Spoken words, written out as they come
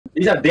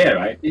These are there,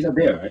 right? These are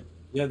there, right?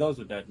 Yeah, those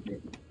are dead.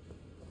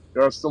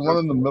 There's the one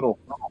in the middle.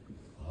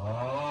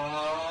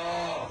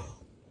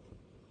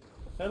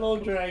 Hello,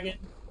 dragon.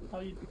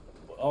 How you?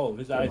 Oh,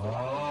 his eyes are.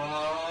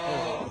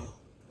 Oh.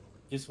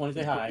 Just want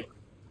to say hi.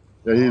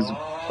 Yeah, he's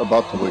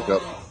about to wake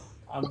up.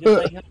 I'm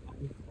just saying hi.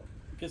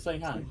 Just saying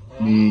hi.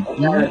 Oh, he's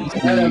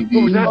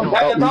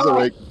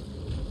awake.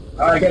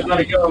 Alright, guys,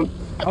 gotta kill him.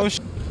 Oh,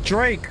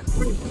 Drake.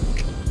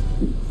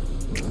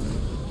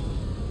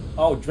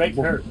 Oh, Drake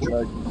hurt.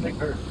 Drake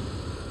hurt.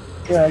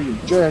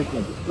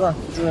 Dragon.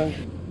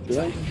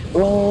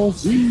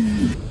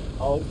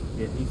 Oh,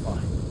 yeah, he's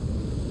fine.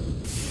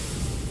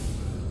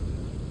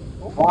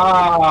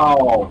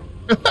 Wow.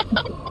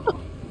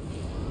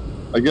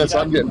 I guess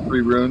I'm getting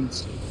 3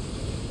 runes.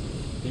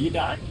 Did you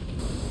die?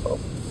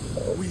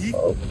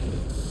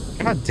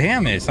 God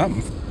damn it! Stop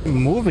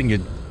moving,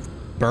 you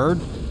bird.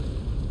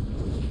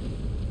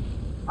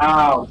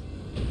 Ow.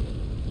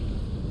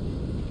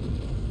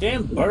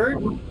 Damn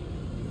bird.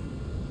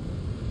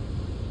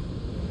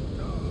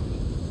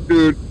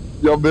 Dude,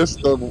 y'all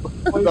missed them.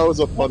 That was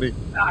a funny.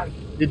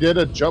 He did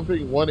a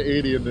jumping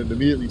 180 and then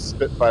immediately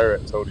spit fire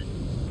at Tony.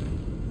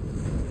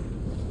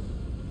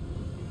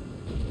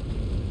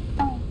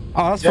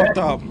 Oh, that's fucked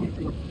up.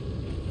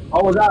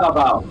 What was that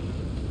about?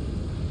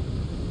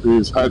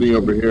 He's hiding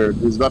over here.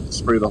 He's about to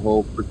spray the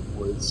whole freaking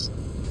place.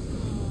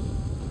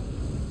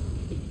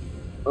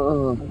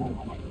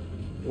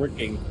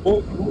 Working.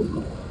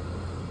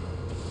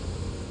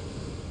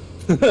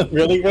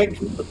 Really, Rick?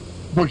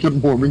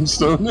 Fucking warming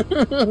stone.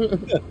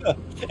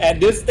 At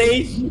this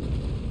stage,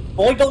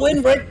 boy, go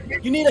in, Rick.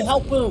 You need to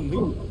help him.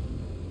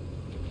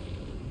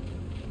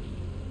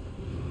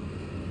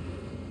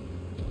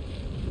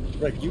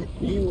 Rick,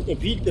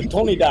 if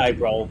Tony died,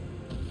 bro.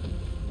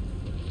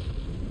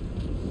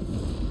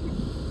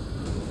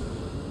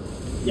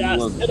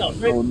 Yes, hit him,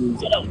 Rick.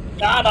 Hit him.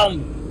 Got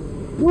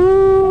him.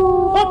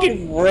 Woo!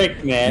 Fucking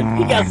Rick, man.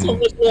 He got so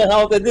much more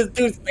health, and this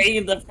dude stayed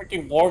in the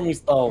freaking warming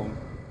stone.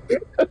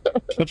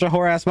 Such a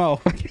whore ass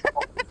mouth.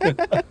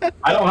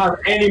 I don't have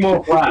any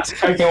more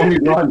flasks. I can only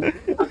run.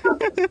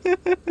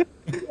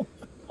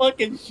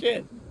 Fucking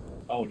shit.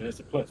 Oh, there's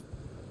a cliff.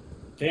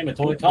 Damn it,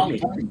 Tony, tell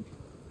me.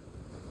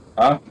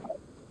 Huh?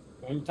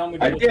 Tell me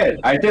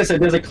I did say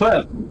there's a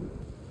cliff.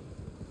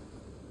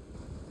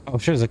 Oh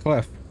shit, there's a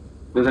cliff.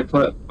 There's a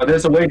cliff. But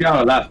there's a way down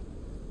on the left.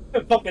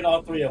 Fucking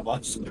all 3 of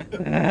us.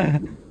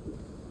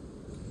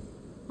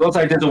 Looks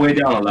like there's a way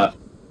down on the left.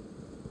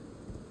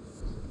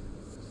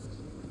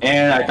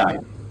 And I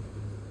died.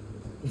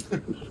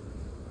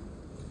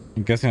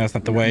 I'm guessing that's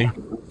not the way.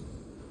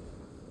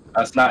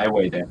 That's not a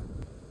way there.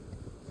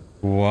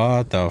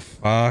 What the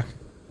fuck?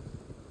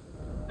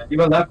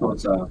 Even left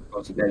was a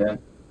dead end.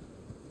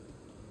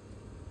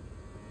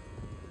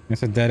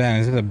 It's a dead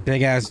end. This is a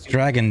big ass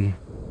dragon.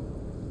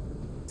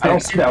 I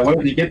don't see that. Where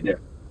did you get there?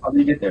 How did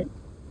you get there?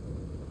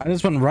 I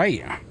just went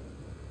right.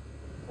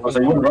 Oh, so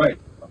you went right.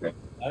 Okay.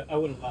 I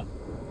wouldn't left.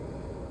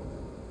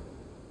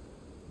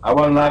 I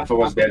went left for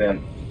what's dead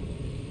end.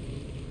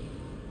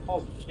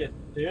 Oh shit.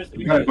 There's the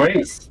You got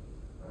grace.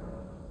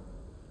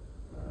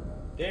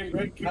 Damn,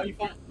 Rick, how you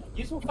find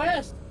you so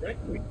fast, Rick?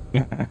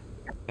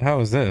 How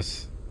is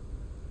this?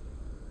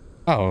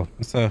 Oh,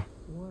 it's a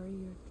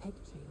warrior tech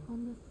chain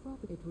on the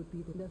front. It would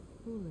be the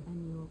full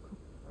annual.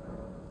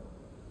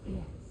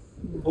 Yes.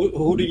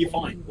 Who do you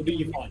find? Who do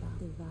you find?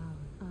 Devour.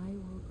 I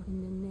will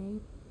in the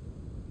name.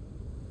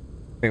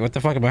 wait. What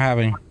the fuck am I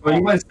having? Well,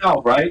 you went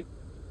south, right?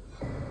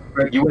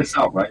 Rick, you went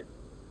south, right?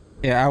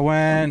 Yeah, I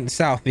went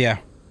south. Yeah.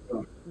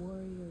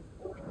 Warrior.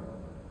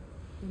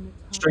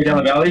 Straight down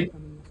the valley?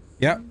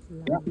 Yep.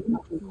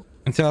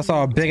 Until I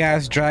saw a big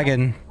ass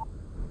dragon.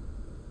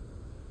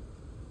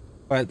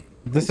 But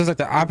this is like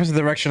the opposite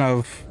direction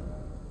of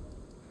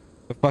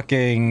the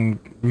fucking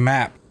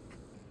map.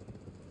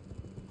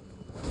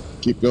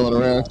 Keep going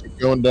around, keep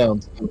going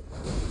down.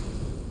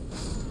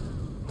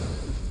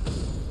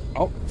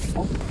 Oh.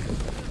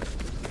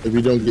 If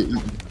you don't get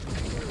eaten.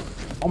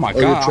 Oh my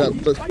You're god.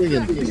 trapped. Start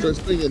swinging. Start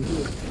swinging.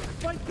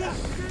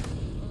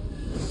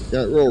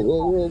 Yeah,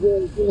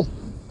 roll.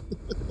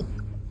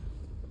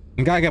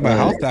 I gotta get my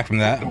health back from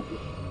that.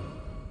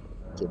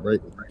 It's a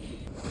break.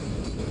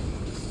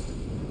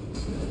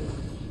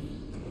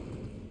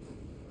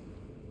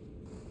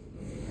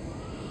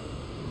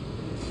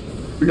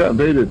 We got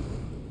invaded.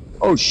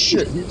 Oh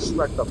shit, he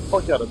smacked the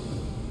fuck out of me.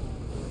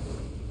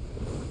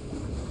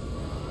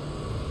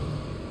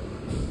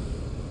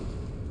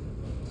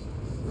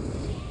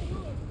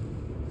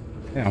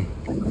 Damn.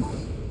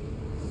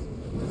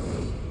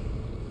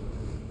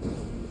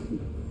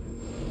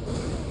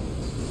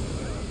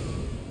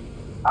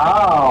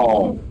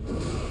 Ow!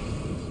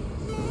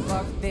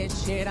 Fuck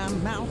this shit,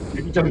 I'm out.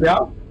 Did you jump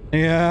down?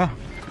 Yeah.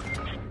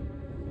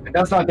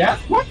 That's not that?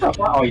 What the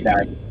fuck? Oh, he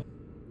died.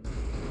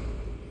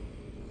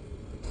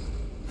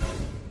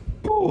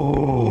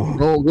 Oh.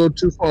 Don't go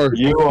too far.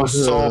 You are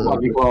so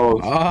fucking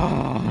close.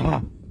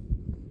 Ah.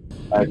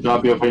 Alright,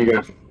 drop your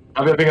finger.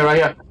 Drop your finger right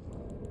here.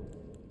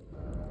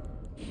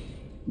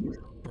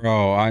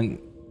 Bro,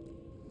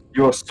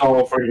 You were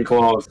so freaking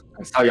close.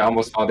 I saw you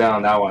almost fall down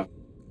on that one.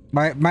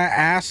 My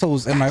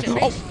asshole's in my.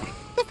 Oh, where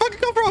the fuck it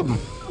come from?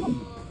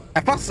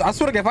 I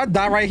swear to God, if I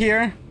die right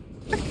here.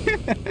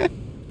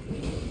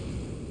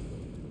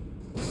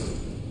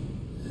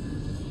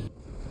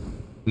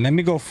 Let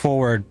me go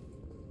forward.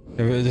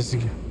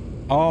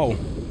 Oh.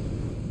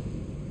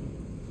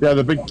 Yeah,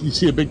 the big. You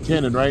see a big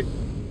cannon, right?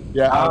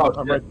 Yeah, Oh,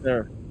 I'm right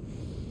there.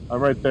 I'm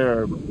right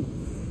there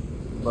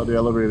by the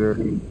elevator.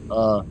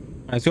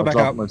 Let's go back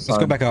up. Let's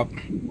go back up.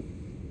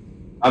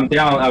 I'm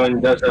down. I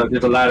mean, there's a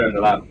ladder in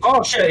the lab.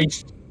 Oh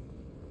shit!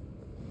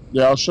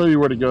 Yeah, I'll show you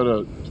where to go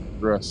to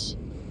progress.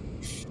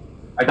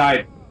 I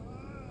died.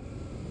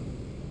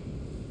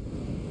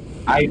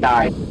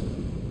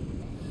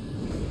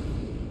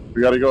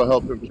 We gotta go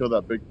help him kill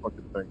that big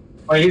fucking thing.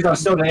 Oh, he's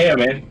still in the air,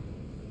 man.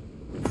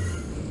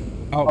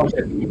 Oh,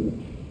 shit.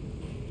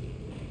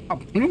 Oh,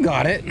 you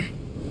got it.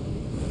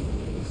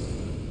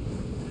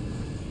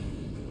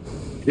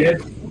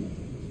 Did?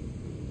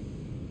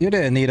 You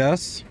didn't need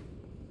us.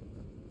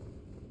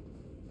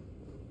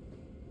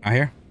 I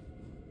hear.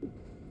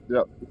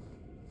 Yep.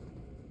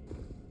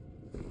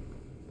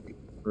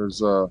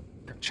 There's a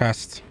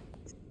chest.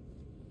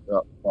 Yeah.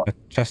 A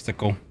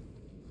chesticle.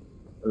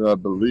 And I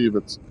believe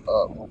it's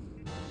up.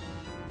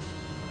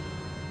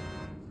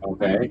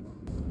 Okay.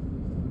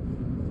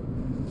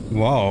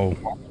 Whoa.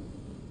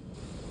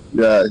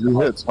 Yeah, he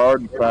hits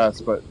hard and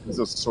fast, but he's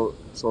a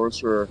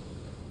sorcerer.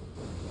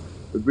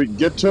 If we can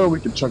get to him, we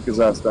can chunk his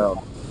ass down.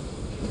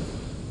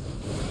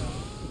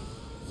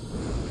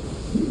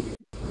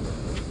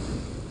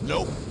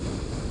 Nope.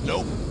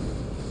 Nope.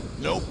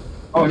 Nope.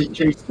 Oh, he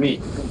chased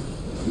me.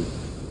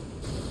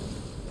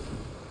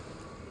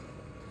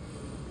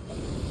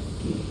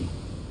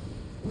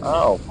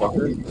 Ow,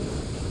 fucker.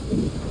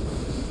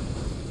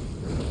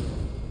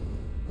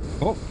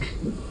 Oh.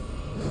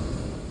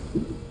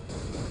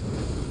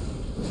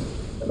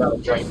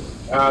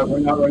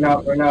 Run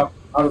out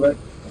of it.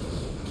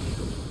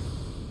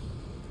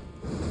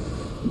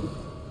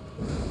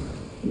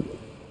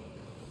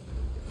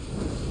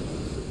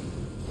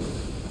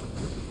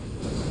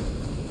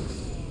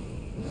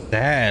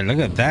 Dad, look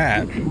at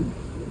that.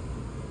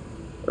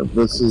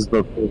 This is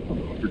the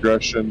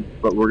progression,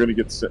 but we're gonna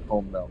get sent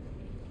home now.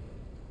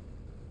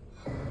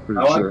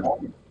 Pretty sure.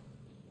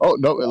 Oh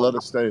no, it let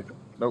us stay.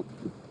 Nope.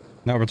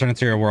 No, return it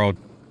to your world.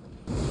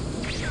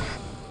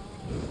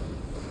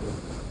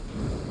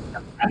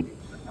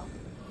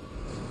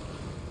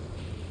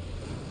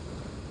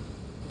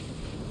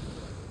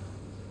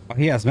 Oh,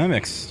 he has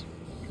mimics.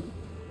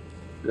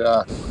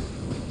 Yeah.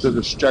 To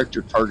distract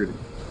your targeting.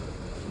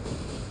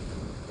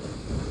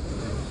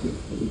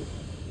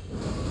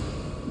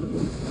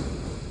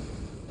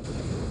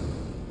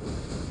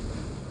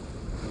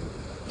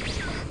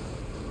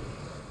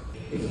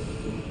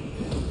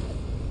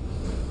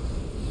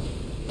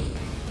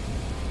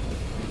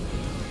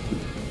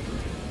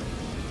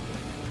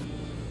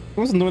 I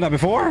wasn't doing that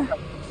before.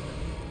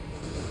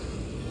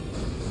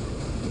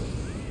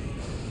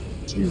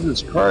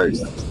 Jesus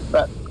Christ,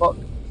 fat fuck.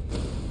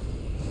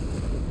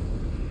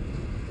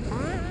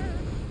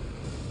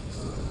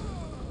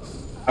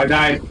 I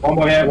died. One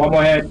more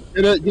head.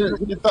 Get it,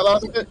 get that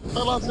last hit,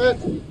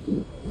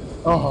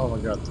 Oh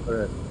my god,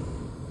 alright.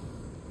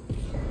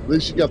 At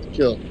least you got the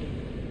kill.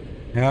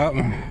 Yep.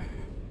 I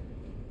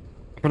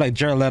feel like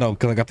Jared Leto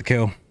because I got the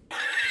kill.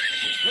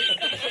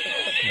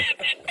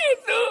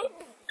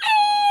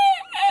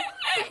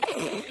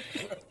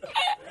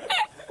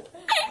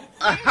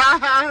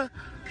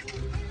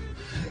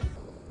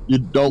 You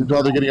don't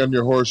bother getting on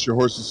your horse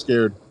is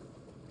scared.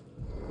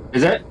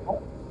 Is it?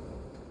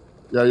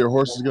 Yeah, your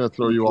horse is gonna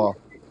throw you off.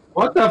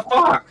 What the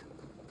fuck?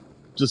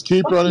 Just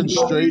keep running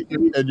straight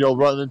and you'll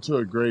run into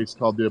a grace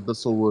called the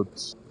Abyssal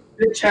Woods.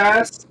 Bitch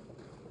ass.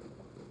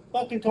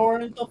 Fucking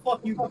Torrent, the fuck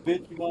you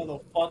bitch, you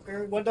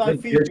motherfucker. What do I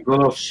feel? Bitch,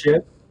 little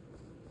shit.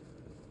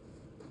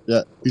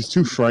 Yeah, he's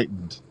too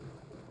frightened.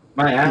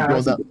 My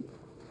ass.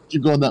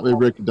 Keep going that way,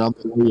 Rick, and down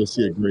the way you'll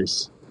see a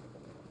grace.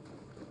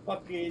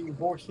 Fucking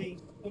horsey.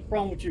 What's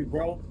wrong with you,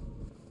 bro?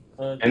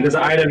 And there's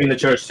an item in the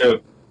church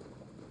too.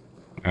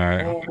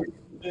 Alright.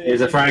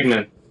 There's a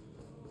fragment.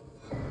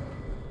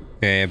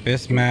 Okay,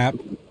 abyss map.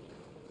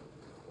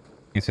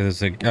 You see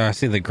there's a I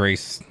see the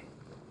grace.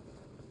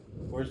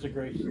 Where's the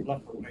grace?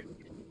 Left or right?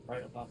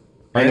 Right above.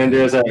 And then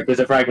there's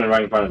a fragment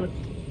right in front of it.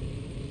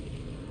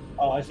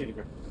 Oh, I see the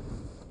grace.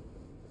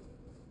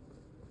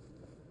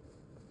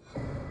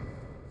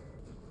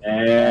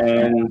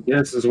 And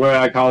this is where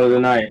I call it a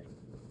night.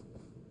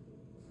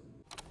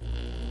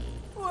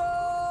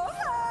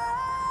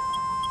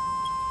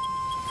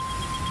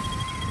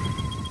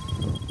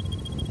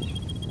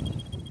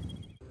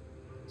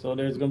 So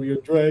there's gonna be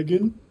a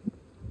dragon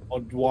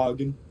or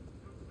dragon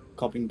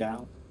coming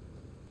down.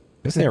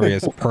 This area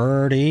is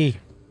pretty.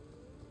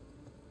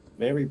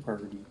 Very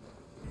pretty.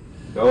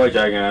 Go away,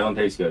 dragon. I don't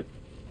taste good.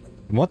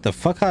 What the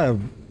fuck kind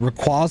of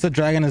Rayquaza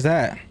dragon is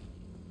that?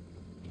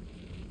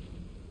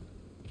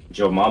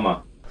 Joe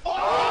Mama.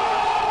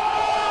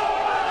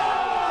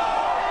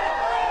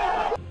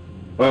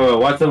 Wait,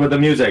 what's with the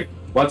music?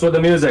 What's with the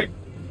music?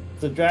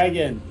 It's a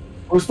dragon.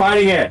 Who's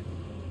fighting it?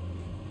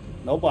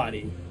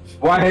 Nobody.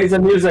 Why is the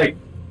music?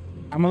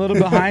 I'm a little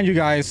behind you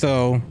guys,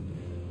 so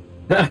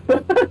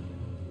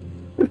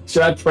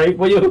Should I pray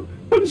for you?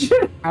 Oh,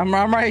 shit. I'm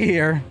right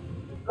here.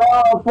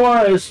 Oh,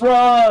 Forrest,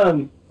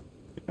 run!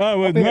 I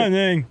was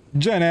running,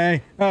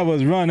 Jenny. I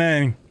was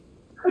running.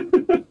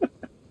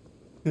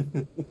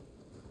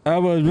 I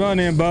was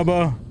running,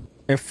 Bubba.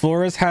 If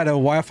Flores had a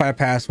Wi-Fi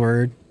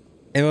password,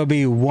 it would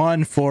be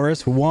 1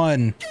 Forrest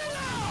 1.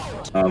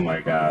 Oh my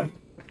god.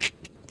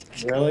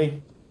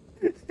 Really?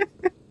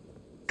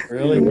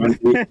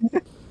 Really?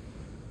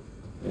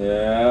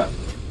 Yeah.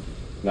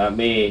 Not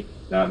me.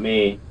 Not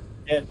me.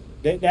 Yeah,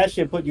 that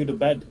shit put you to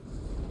bed.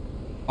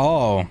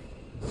 Oh.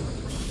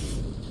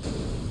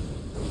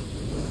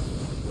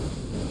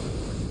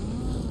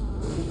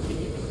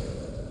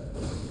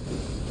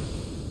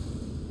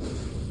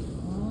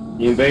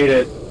 You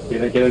invaded.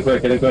 Get in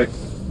quick, get in quick.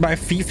 By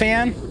Feet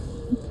Fan?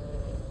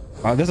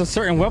 There's a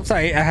certain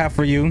website I have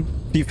for you,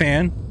 Feet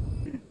Fan.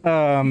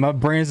 My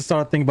brain's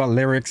started thinking about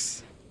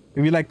lyrics.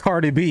 If you like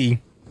Cardi B.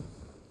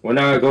 We're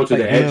not gonna go to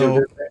Like, the edge of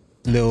this.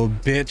 Little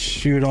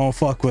bitch, you don't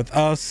fuck with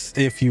us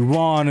if you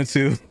wanted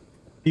to.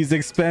 These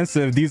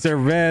expensive. These are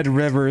red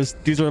rivers.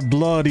 These are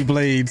bloody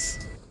blades.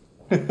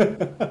 I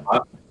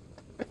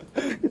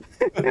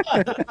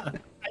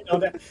know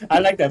that. I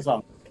like that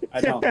song.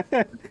 I know.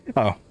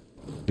 Oh,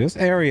 this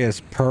area is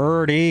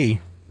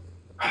pretty.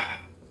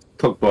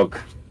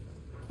 Cookbook.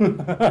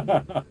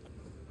 I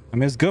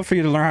mean, it's good for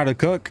you to learn how to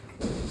cook.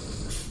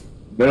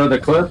 Middle of the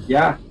cliff?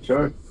 Yeah,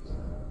 sure.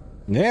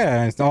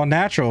 Yeah, it's all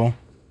natural.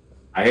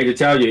 I hate to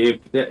tell you,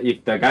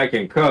 if the guy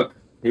can cook,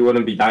 he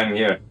wouldn't be dying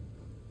here.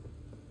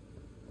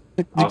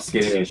 All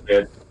skinny and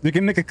shit. You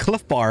can make a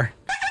Cliff Bar.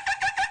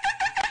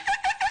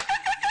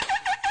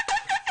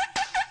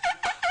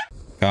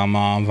 Come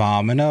on,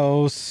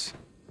 Vominos.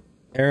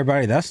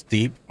 Everybody, that's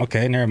deep.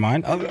 Okay, never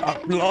mind.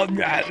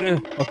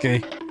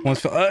 Okay,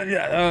 once.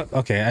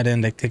 Okay, I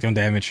didn't take no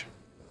damage.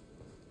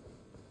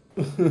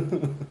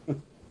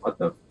 What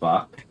the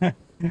fuck?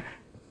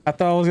 I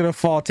thought I was gonna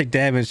fall, take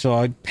damage, so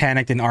I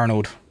panicked in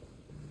Arnold.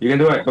 You can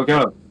do it. Go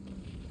kill him.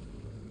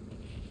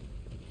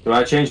 Do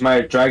I change my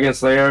Dragon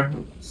Slayer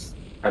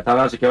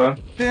katana to kill him?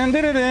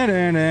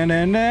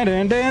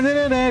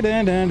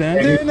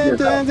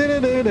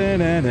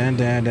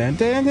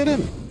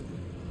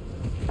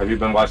 Have you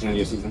been watching the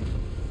new season?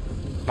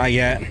 Not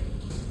yet.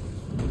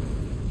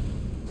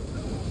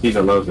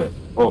 Caesar loves it.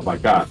 Oh my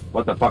god.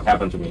 What the fuck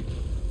happened to me?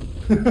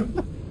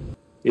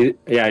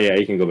 Yeah,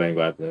 you can go back and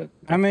grab that.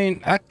 I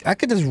mean, I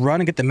could just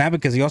run and get the map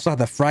because you also have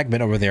the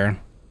fragment over there.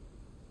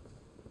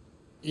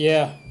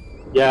 Yeah.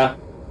 Yeah.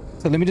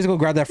 So let me just go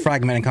grab that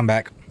fragment and come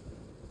back.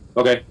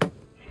 Okay.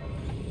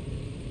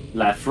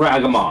 La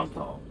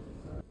Fragamonto.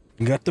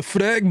 Got the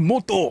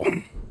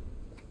fragmoto.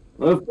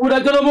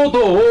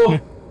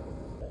 Fragamonto!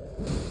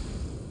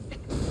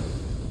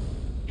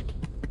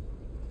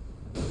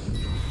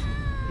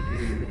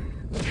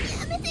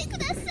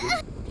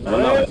 I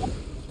don't know.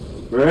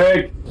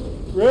 Rick!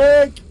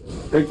 Rick!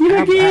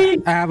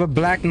 Ricky! I have a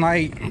black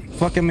knight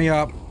fucking me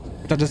up.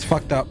 I just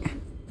fucked up.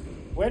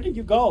 Where did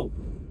you go?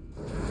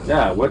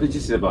 Yeah, what did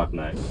you say about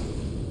night?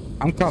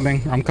 I'm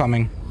coming. I'm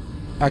coming.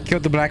 I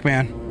killed the black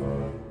man.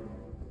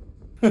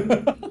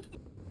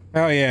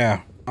 Oh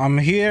yeah. I'm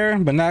here,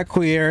 but not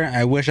queer.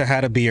 I wish I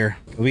had a beer.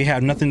 We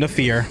have nothing to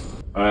fear.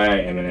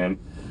 Alright, Eminem.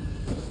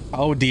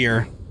 Oh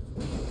dear.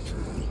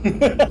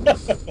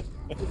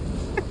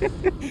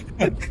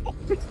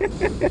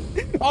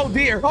 Oh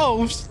dear.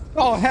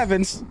 Oh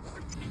heavens.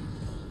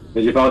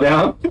 Did you fall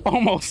down?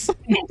 Almost.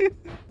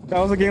 That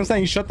was a game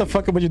saying shut the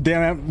fuck up with your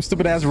damn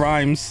stupid ass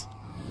rhymes.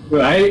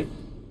 Right?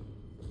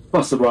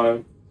 What's the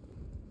rhyme?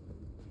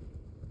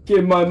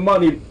 Give my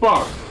money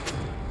back.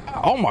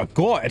 Oh my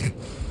god.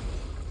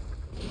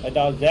 I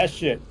dodged that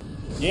shit.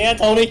 Yeah,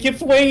 Tony, keep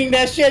swinging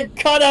that shit.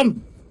 Cut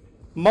him.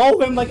 Mow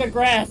him like a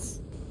grass.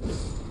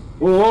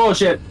 Oh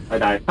shit! I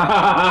died.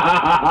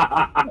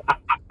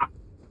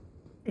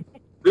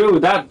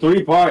 Dude, that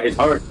 3-part is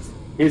hurt.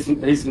 His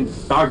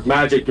dark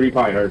magic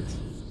 3-part hurts.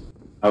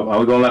 Are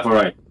we going left or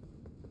right?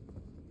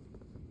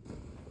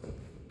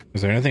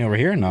 Is there anything over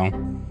here? No.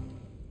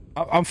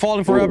 I'm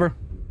falling forever.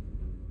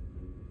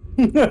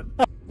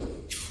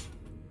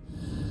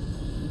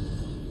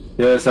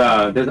 There's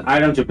an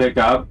item to pick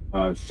up.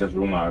 It's just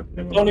room out.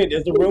 Tony,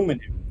 there's a room in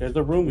it. There's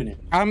a room in it.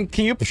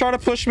 Can you try to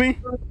push me?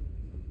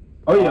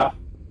 Oh yeah.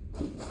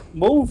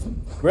 Move,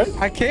 Rick.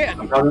 I can't.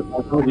 I'm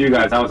telling you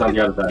guys, I was on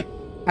the other side.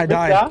 I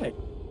died.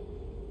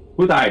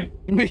 Who died?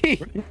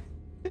 Me.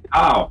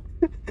 How?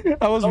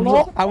 I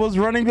was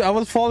running. I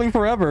was falling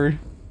forever.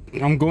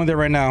 I'm going there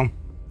right now.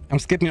 I'm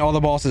skipping all the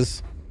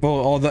bosses. Well,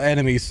 all the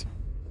enemies.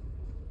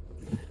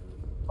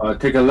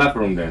 Take a left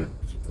room then.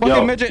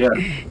 Fucking midget.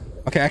 Yeah.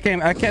 Okay, I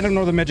can't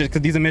ignore the midgets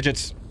because these are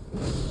midgets.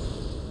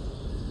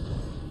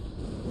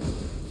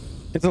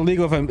 It's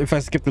illegal if I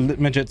skip the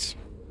midgets.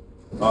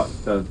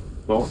 The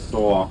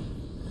door.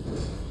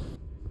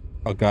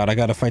 Oh god, I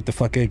gotta fight the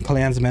fucking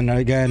clansmen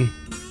again.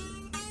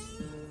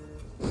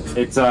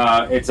 It's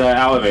an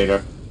elevator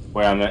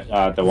where I'm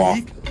at the walk.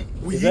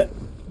 Is it?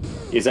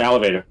 It's an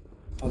elevator.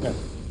 Okay.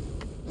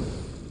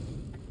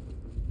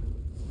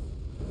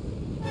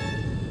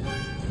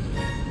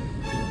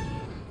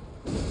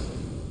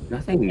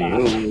 Nothing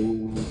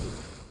new.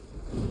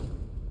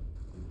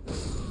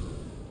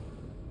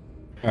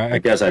 I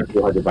guess I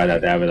do have to buy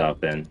that Davidoff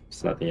then.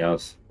 It's nothing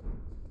else.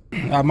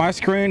 My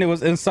screen, it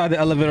was inside the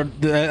elevator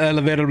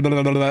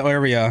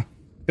area.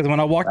 Because when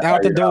I walked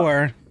out the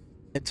door,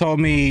 it told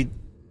me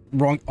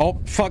wrong. Oh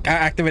fuck! I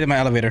activated my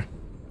elevator.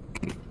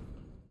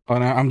 Oh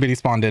no, I'm getting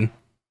spawned in.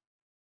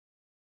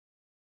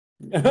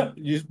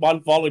 You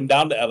spawn falling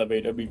down the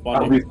elevator. It'd be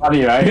funny. That'd be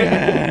funny,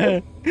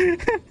 right?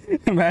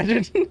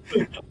 Imagine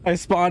I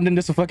spawned in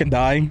just to fucking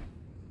die.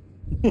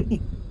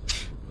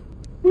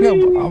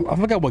 I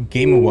forgot what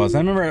game it was. I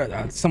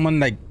remember someone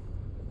like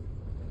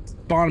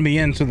spawned me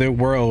into their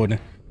world,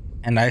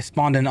 and I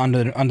spawned in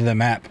under the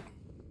map.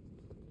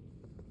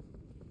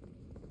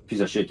 Piece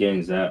of shit game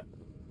is that?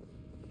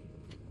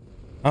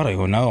 I don't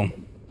even know.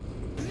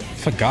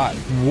 Forgot.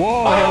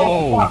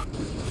 Whoa!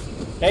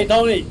 Hey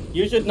Tony,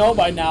 you should know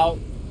by now.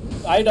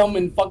 Item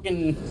in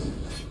fucking.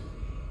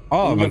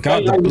 Oh my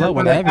god, the blood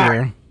went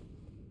everywhere.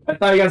 I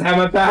thought you guys had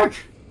my back.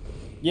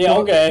 Yeah,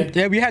 okay.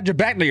 Yeah, we had your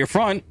back to your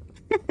front.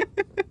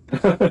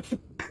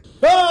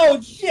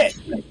 Oh shit!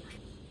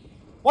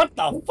 What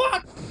the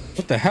fuck?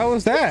 What the hell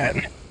is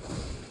that?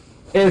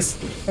 It's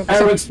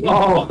Eric's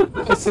ball.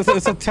 It's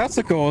a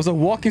testicle. It's a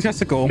walking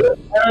testicle.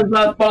 Eric's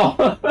not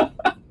ball.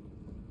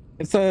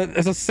 It's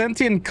a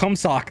sentient cum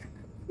sock.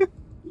 You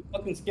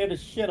fucking scared the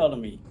shit out of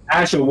me.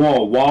 Actual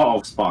wall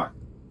of spark.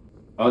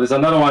 Oh, there's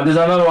another one. There's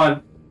another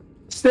one.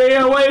 Stay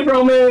away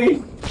from me.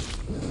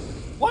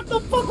 What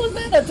the fuck was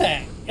that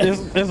attack?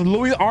 It's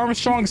Louis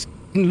Armstrong's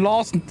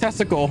lost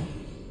testicle.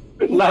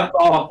 Left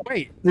ball.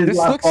 Wait, This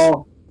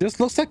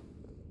looks like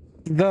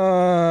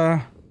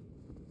the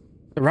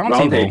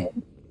round table.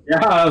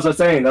 Yeah, I was just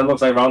saying that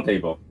looks like round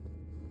table.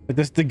 But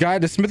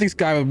the Smithy's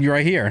guy would be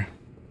right here.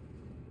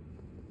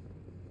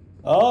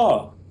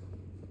 Oh.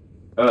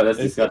 Oh, that's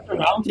Is that disgusting.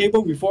 the round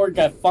table before it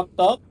got fucked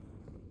up?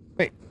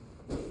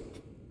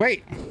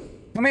 Wait,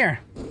 come here.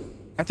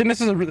 I think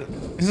this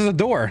is a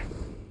door.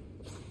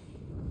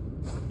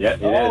 Yeah,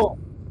 it is.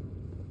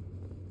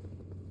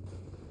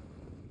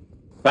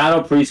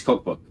 Battle Priest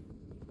Cookbook.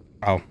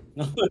 Oh.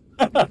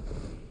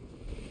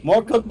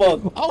 More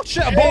cookbook. Oh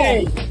shit, a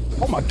Hey! ball!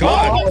 Oh my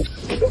god!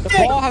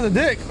 The ball has a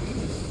dick.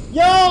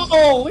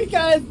 Yo, we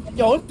got.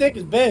 Yo, his dick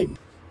is big.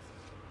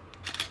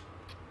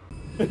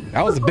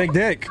 That was a big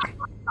dick.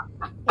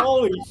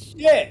 Holy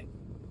shit!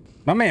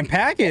 My man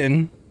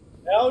packing.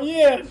 Hell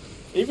yeah!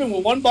 Even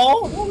with one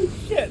ball? Holy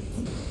shit!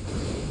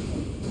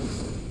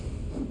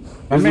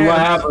 This is what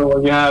happens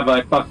when you have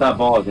like fucked up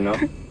balls, you know?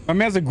 My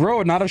man's a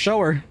grower, not a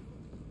shower.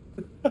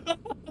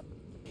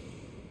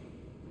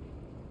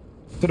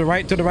 To the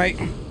right, to the right.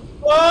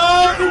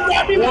 Whoa! You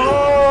got me, man.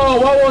 Whoa!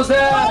 What was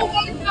that? Oh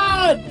my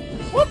god!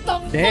 What the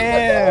fuck?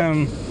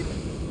 Damn.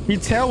 He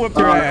tail whipped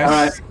her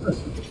ass. All right.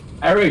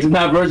 Eric's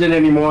not virgin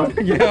anymore.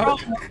 Yeah.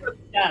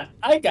 Yeah,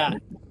 I got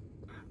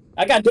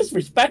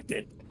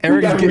disrespected.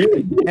 Eric's gay.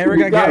 really- Eric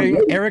you got got gay.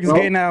 really, Eric's bro.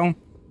 gay now.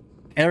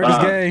 Eric is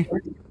gay.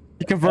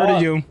 He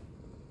converted you.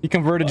 He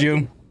converted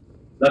you.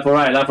 Left or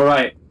right? Left or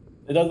right?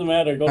 It doesn't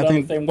matter. Go I down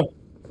think- the same way.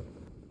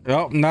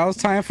 Well, now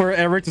it's time for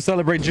Eric to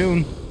celebrate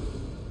June.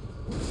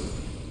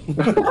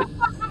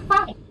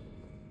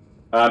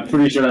 I'm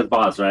pretty sure that's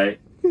boss, right?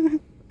 I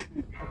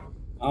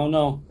don't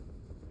know.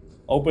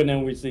 Open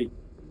and we see.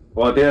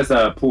 Well, there's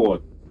a pool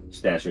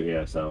statue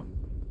here, so.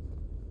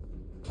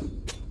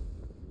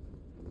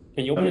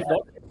 Can you open this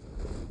door?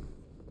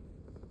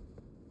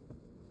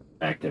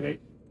 Activate.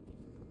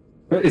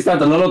 Is that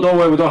the little door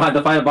where we don't have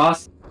to fight a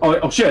boss?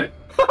 Oh shit!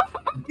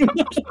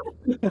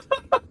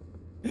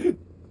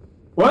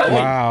 What?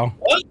 Wow.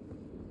 What?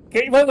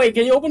 Wait.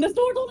 Can you open this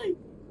door, Tony?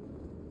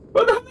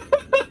 What the?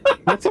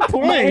 What's the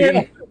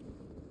point?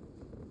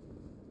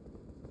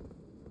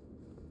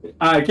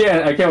 I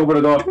can't open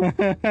the door.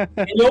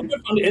 Can you open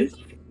it from the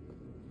inside?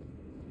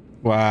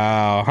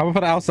 Wow. How about for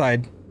the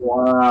outside?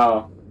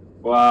 Wow.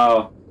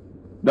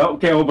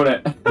 Nope, can't open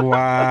it.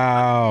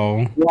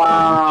 Wow.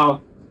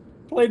 Wow.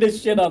 Play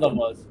this shit out of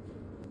us.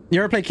 You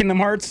ever play Kingdom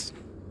Hearts?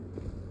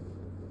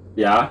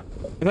 Yeah.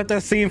 Is that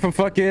that scene from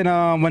fucking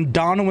when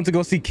Donald went to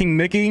go see King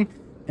Mickey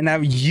and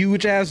that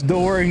huge ass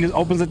door and he just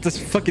opens up this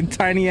fucking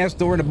tiny ass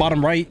door in the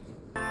bottom right?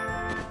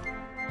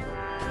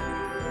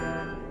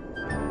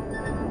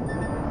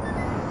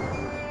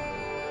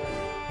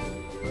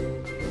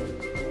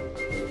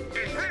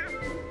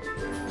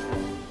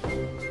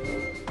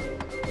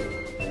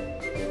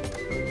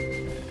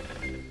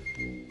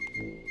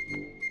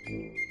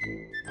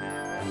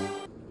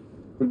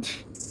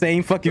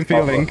 Same fucking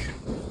feeling.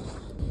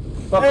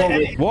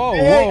 Hey,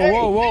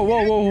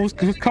 Whoa.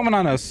 Who's coming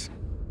on us?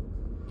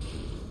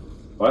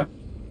 What?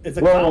 It's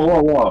a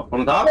Whoa.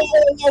 On top?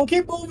 Whoa,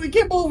 keep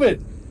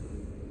moving.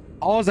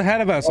 All is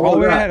ahead of us. What All the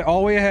was way that? ahead.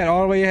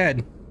 All the way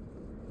ahead.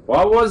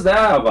 What was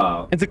that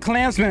about? It's a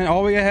Klansman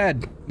all the way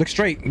ahead. Look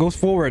straight. Goes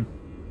forward.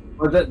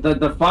 But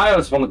the fire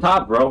is from the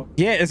top, bro.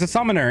 Yeah, it's a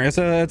summoner. It's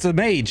a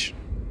mage.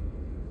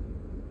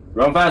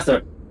 Run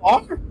faster.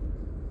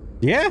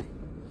 Yeah.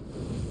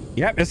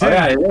 Yep, it's Oh him.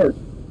 yeah, it is.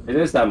 It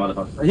is that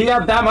motherfucker. He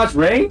have that much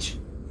range?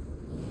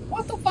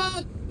 What the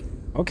fuck?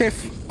 Okay.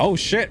 Oh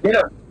shit. Hit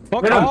him.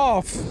 Fuck Hit him.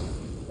 off.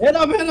 Hit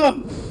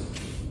him!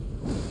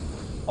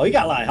 Oh, you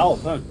got a lot of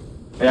health, huh?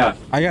 Yeah.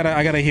 I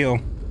gotta heal.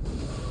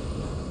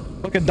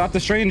 Look at Doctor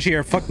Strange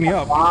here. Fuck me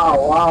up.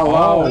 Wow, wow,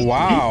 wow. Oh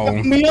wow.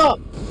 Fuck me up!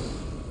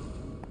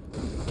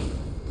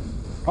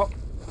 Oh.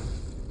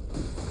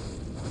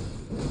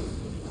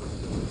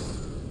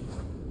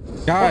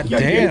 God Yeah,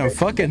 damn, yeah.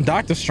 fucking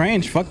Doctor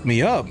Strange fucked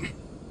me up.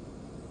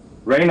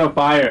 Rain of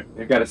fire.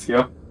 You got a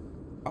skill.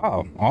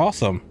 Oh,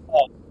 awesome.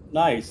 Oh,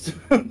 nice.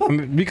 I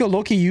mean, we could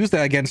low-key use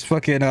that against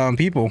fucking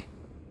people.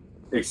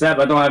 Except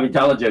I don't have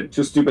intelligence.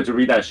 Too stupid to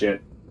read that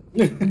shit.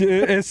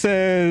 It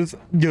says,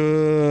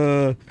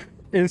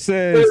 it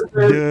says,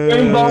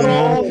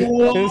 Rainbow.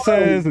 it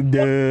says,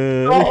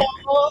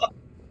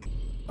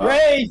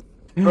 Grace!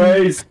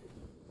 Praise.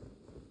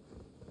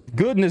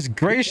 Goodness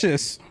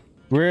gracious.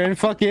 We're in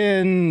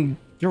fucking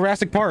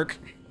Jurassic Park.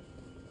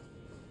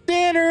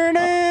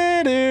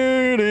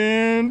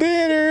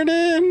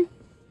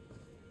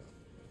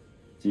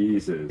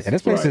 Jesus. Yeah,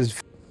 this place Christ.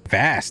 is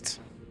vast.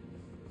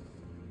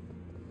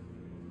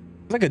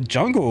 It's like a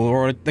jungle,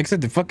 or like I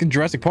said, the fucking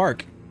Jurassic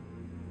Park.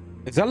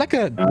 Is that like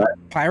a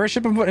pirate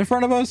ship in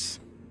front of us?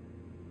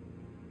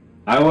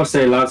 I will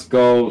say let's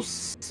go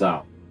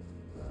south.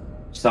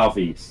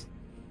 Southeast.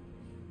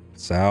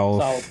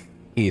 South.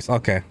 East.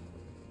 Okay.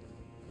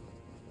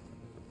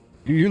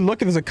 You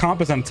look at there's a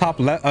compass on top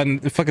left, on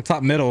the fucking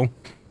top middle.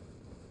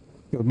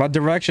 My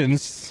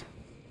directions.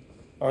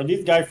 Are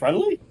these guys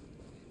friendly?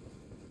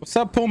 What's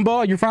up,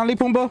 Pumbaa? You friendly,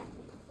 Pumbaa?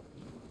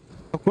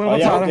 Oh,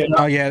 yeah, okay.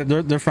 Oh yeah,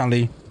 they're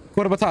friendly.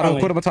 Quarter batata,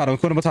 quarter batata,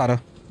 quarter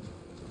batata.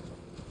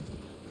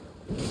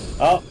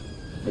 Oh,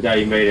 The guy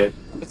you made it.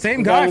 The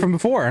same guy from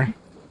before.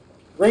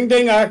 ring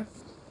dinger!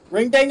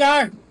 Ring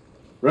dinger!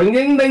 Ring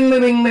ding ding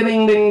ding ding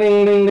ding ding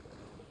ding ding.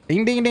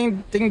 Ding ding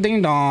ding ding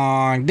ding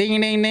dong.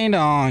 Ding ding ding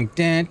dong.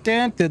 Dun,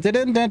 dun, dun, dun,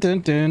 dun,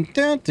 dun, dun,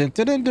 dun, dun,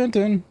 dun, dun,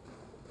 dun.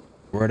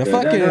 Where the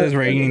fuck is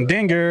ring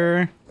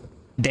dinger?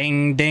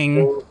 Ding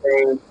ding.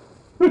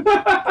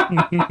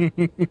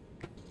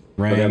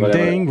 Ring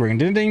ding, ring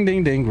ding ding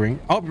ding ding ring.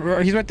 Oh,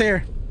 he's right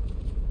there.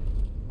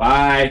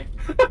 Bye.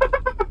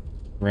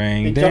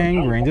 Ring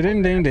ding, ring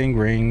ding ding ding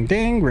ring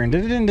ding, ring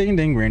ding ding ding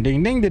ding ring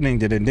ding ding ding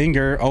ding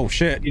dinger. Oh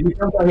shit. If he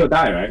comes out, he'll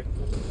die, right?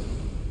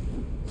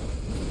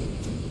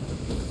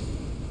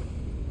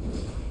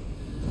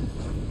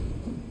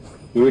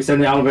 Do we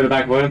send the elevator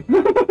back for him?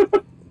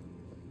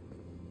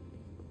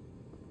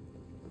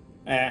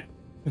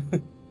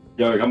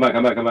 Yo, come back,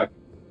 come back, come back.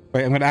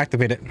 Wait, I'm gonna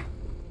activate it.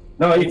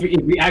 No, if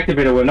we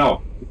activate it, we'll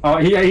know. Oh,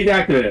 he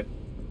deactivated it.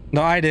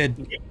 No, I did.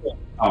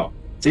 Oh,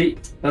 see,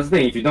 that's the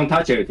thing. If you don't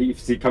touch it, if you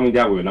see coming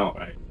down, we'll know,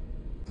 right?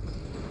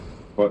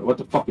 What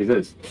the fuck is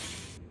this?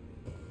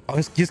 Oh,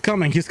 he's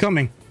coming. He's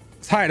coming.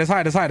 It's hide. It's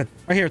hide. It's hide.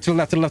 Right here, to the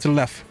left. To the left. To the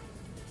left.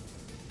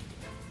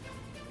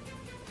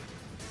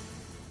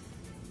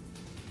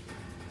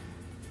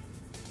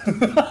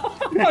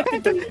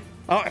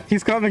 Oh,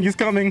 he's coming. He's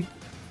coming.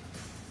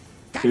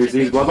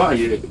 Seriously, what about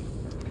you?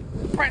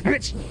 Right,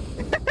 bitch.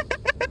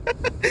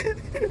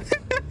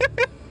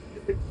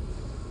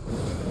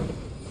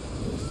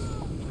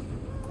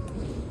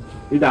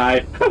 He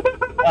died.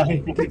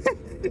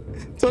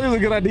 So it was a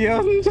good idea.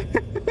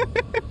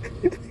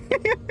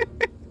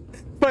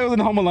 But it was in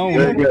Home Alone.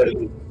 Very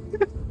good.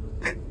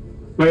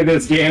 Play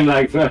this game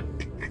like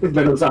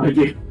Metal Sonic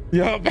game.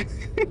 Yup.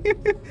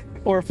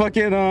 Or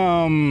fucking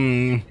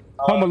Home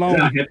Alone. Is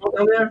that a hippo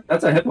down there?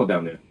 That's a hippo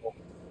down there.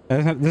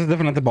 This is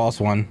definitely the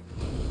boss one.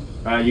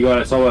 Alright, you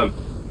gotta solve him.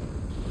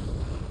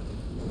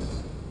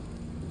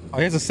 Oh,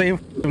 he has the same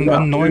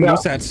annoying Yeah.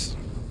 movesets.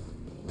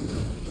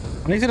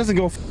 At least he doesn't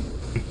go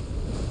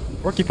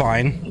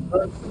porcupine.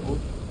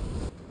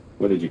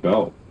 Where did you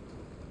go?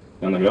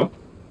 Down the hill?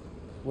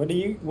 Where do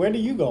you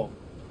go?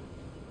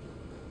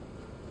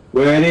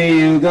 Where do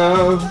you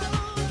go?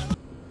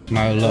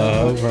 My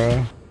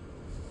lover.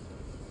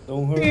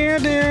 Don't hurt.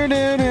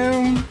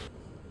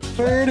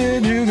 Where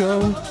did you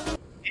go?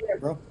 Yeah,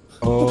 bro.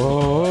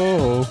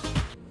 Oh.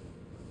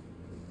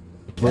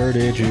 Where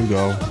did you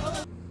go?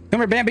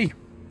 Come here, Bambi.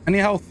 I need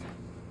health.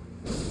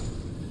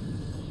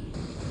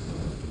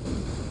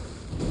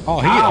 Oh,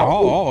 he.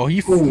 Ow.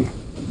 He.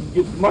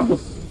 You mother.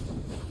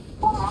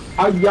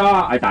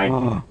 I died.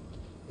 Oh.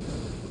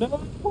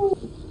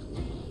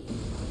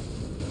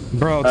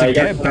 Bro, to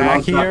get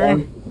back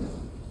here.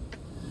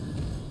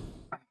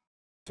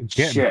 To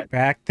get Shit.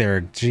 back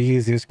there,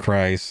 Jesus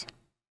Christ.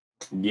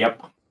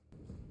 Yep.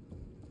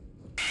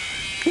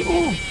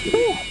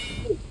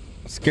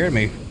 Scared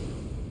me.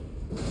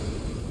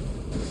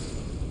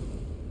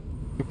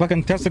 The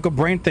fucking testicle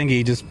brain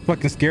thingy just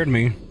fucking scared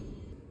me.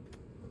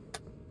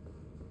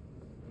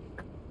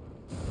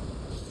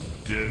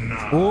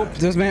 Oh,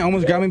 this man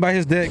almost got me by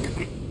his dick.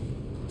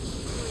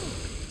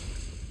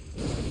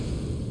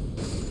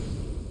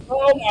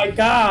 Oh my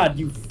god,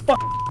 you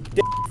fuck,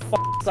 dick,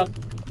 fuck, suck.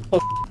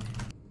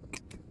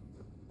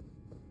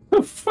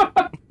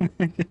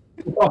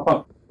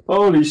 Oh,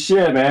 holy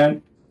shit,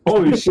 man.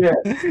 Holy shit.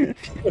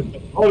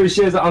 Holy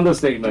shit is an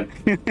understatement.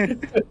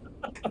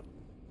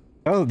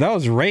 Oh, that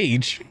was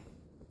rage.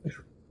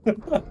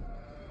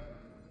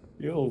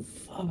 Yo,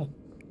 fuck.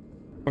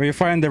 Are you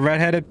fighting the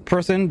red-headed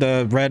person?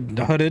 The red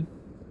hooded?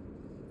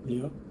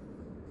 Yeah.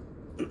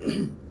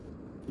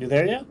 You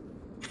there yet?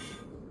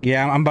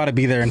 Yeah, I'm about to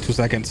be there in 2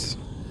 seconds.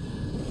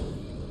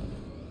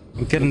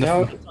 I'm getting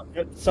Now,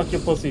 the... suck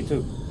your pussy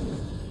too.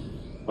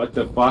 What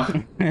the fuck?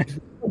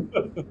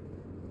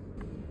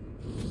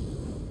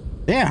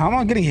 Damn, how am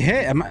I getting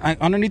hit? Am I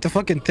underneath the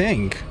fucking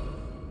thing?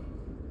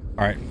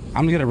 Alright,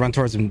 I'm gonna run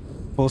towards him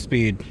full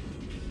speed.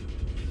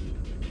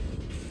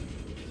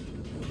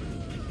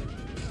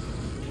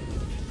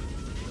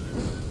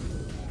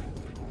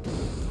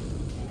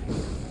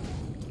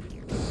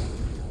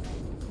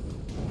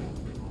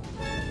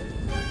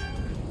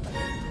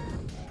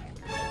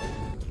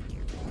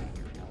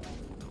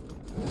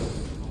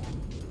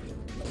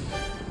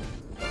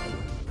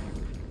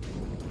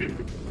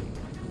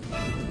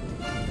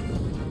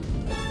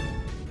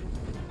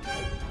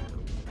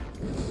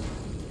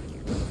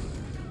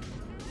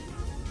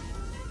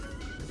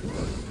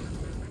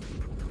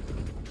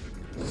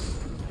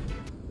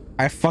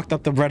 I fucked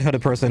up the red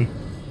hooded person.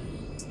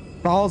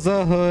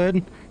 Salza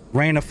hood,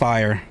 rain of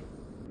fire.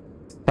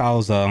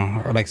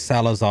 Salza, or like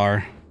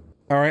Salazar.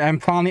 All right, I'm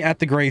finally at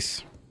the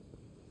Grace.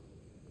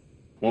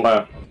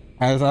 Okay.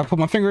 As I put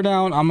my finger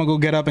down, I'm gonna go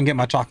get up and get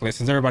my chocolate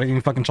since everybody's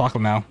eating fucking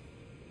chocolate now.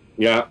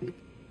 Yeah.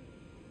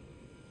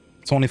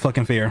 It's only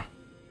fucking fair.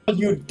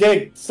 You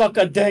dick, suck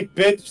a dick,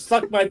 bitch.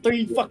 Suck my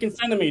 3 fucking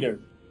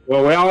centimeter.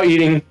 Well, we're all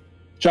eating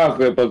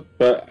chocolate, but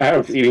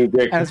Eric's eating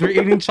dick. As we're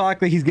eating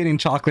chocolate, he's getting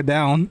chocolate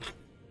down.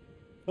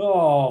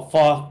 Oh,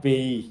 fuck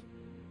me.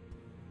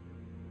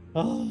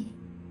 Oh.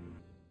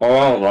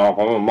 Oh,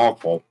 I'm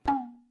awful.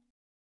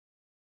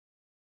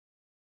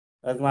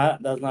 That's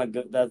not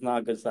good. That's not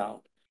a good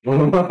sound.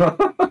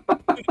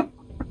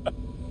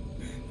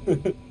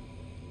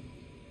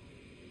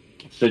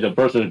 So the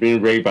person is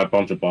being raped by a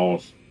bunch of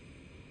balls.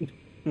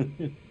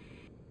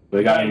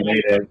 We got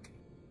invaded.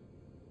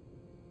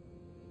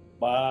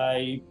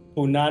 By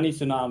Punani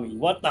Tsunami.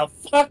 What the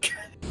fuck?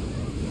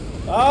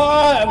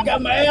 Ah, I've got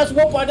my ass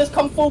whooped by this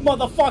kung fu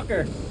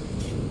motherfucker.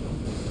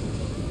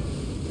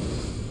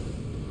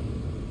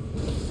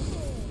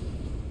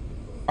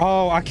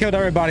 Oh, I killed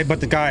everybody but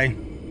the guy.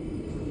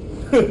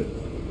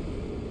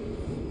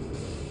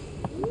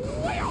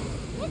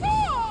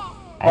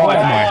 Oh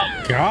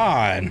my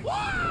god.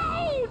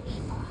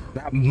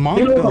 That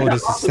monk goat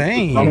is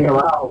insane.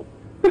 You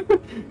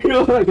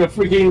look like a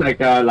freaking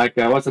like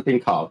what's the thing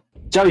called?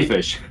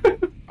 Jellyfish.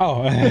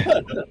 Oh.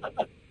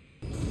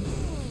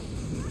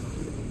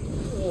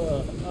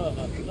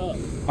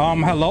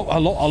 Hello.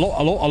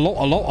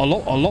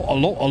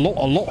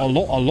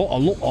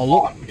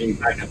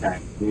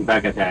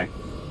 Back attack.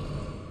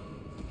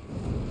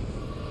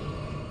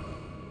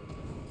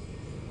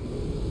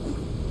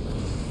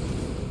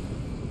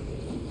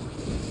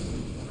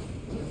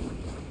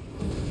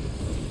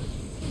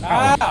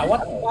 Ah,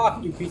 what the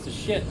fuck, you piece of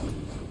shit.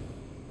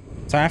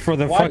 Time for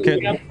the Why do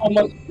fucking... you have so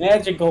much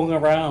magic going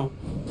around?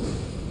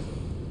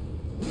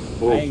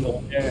 Ooh. I ain't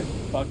going there.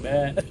 Fuck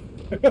that.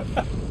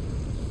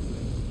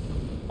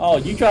 Oh,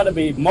 you try to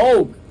be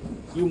Moog.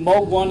 You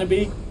Moog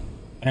wannabe?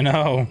 I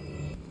know.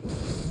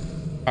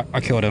 I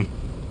killed him.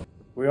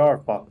 We are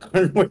fucked,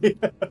 aren't we?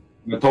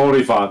 We're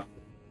totally fucked.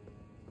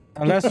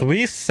 Unless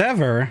we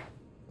sever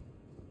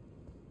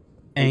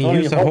and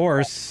Tony, use a hold-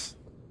 horse.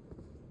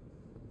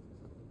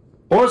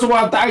 Horse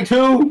will die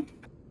too.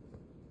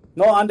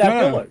 No, on that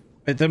No, pillar.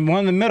 it's the one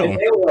in the middle. And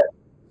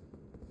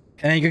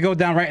then you can go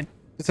down right.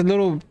 It's a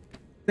little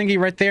thingy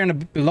right there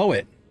and below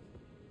it.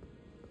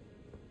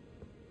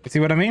 You see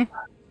what I mean?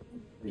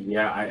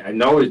 Yeah, I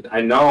know it.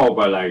 I know,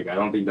 but like I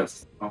don't think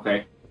that's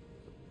okay.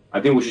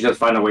 I think we should just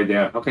find a way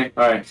there. Okay,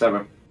 all right,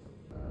 sever.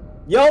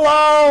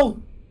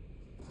 YOLO!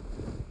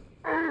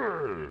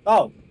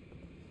 Oh.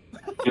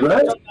 You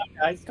ready? Come down,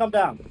 guys. Come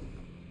down.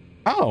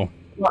 Oh.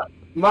 What?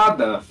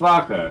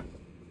 Motherfucker.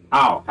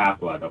 Ow, half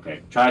blood.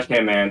 Okay, trash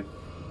can man.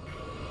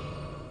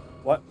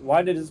 What?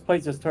 Why did this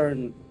place just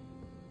turn?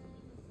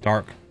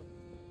 Dark.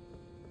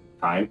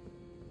 Time.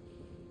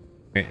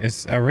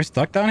 Wait, are we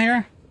stuck down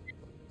here?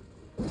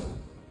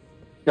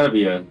 Gotta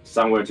be a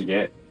somewhere to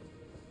get,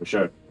 for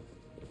sure.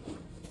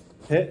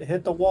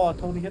 Hit the wall,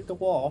 Tony. Hit the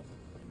wall.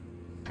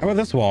 How about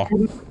this wall?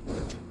 You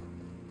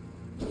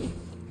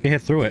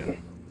hit through it.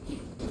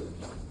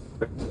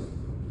 There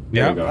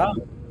Yeah. we go. Wow.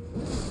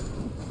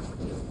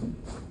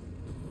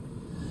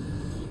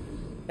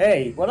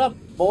 Hey, what up,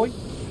 boy?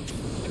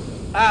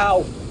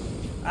 Ow!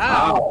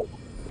 Ow!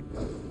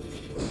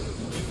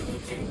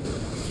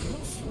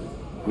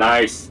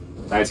 Nice.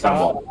 Nice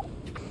combo.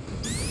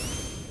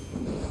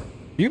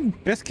 You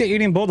biscuit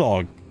eating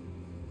bulldog.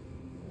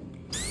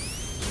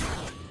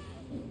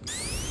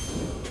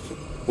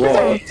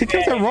 Whoa. He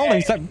keeps on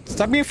rolling.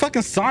 Stop being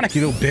fucking Sonic,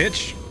 you little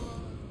bitch.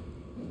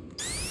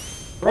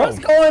 What's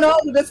going on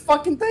with this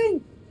fucking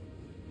thing?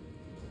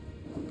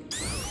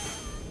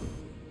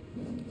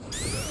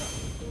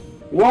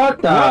 What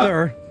the?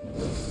 Brother.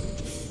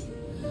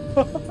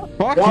 Fuck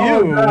What was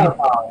that you.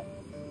 about?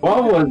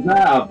 What was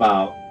that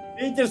about?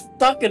 He just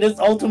stuck in his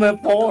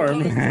ultimate form.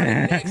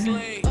 Next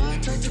lane.